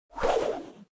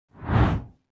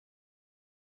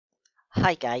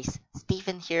Hi guys,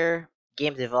 Stephen here,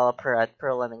 game developer at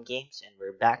Pearl Lemon Games, and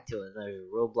we're back to another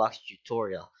Roblox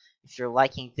tutorial. If you're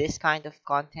liking this kind of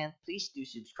content, please do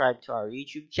subscribe to our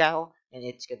YouTube channel, and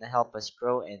it's gonna help us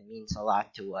grow and means a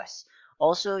lot to us.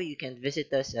 Also, you can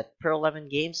visit us at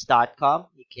pearllemongames.com.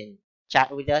 You can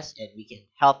chat with us, and we can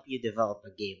help you develop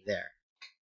a game there.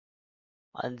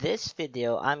 On this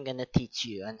video, I'm gonna teach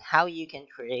you on how you can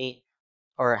create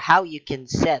or how you can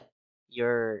set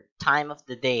your time of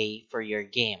the day for your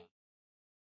game.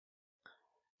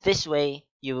 This way,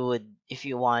 you would, if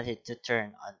you wanted to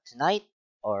turn on tonight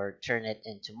or turn it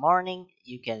into morning,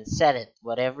 you can set it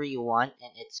whatever you want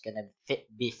and it's gonna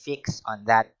be fixed on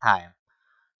that time.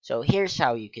 So here's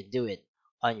how you can do it.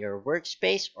 On your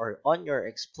workspace or on your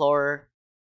Explorer,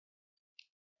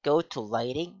 go to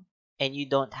lighting, and you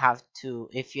don't have to,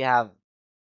 if you have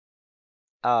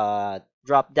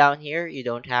drop down here, you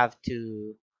don't have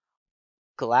to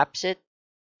collapse it.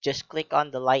 Just click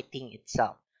on the lighting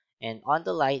itself. And on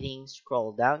the lighting,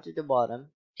 scroll down to the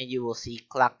bottom and you will see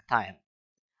clock time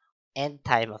and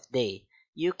time of day.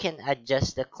 You can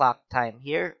adjust the clock time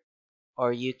here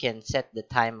or you can set the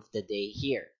time of the day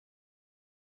here.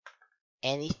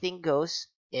 Anything goes.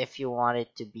 If you want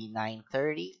it to be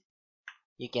 9:30,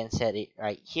 you can set it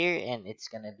right here and it's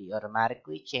going to be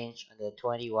automatically changed on the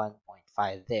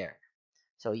 21.5 there.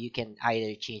 So you can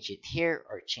either change it here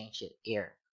or change it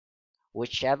here.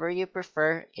 Whichever you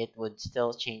prefer, it would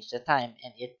still change the time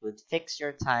and it would fix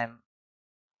your time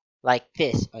like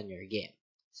this on your game.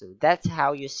 So that's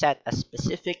how you set a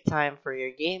specific time for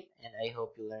your game, and I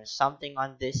hope you learned something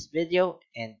on this video,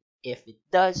 and if it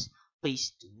does,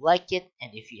 please do like it,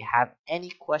 and if you have any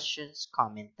questions,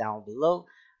 comment down below,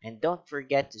 and don't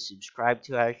forget to subscribe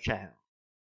to our channel.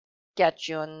 Catch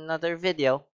you on another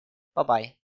video. Bye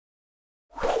bye.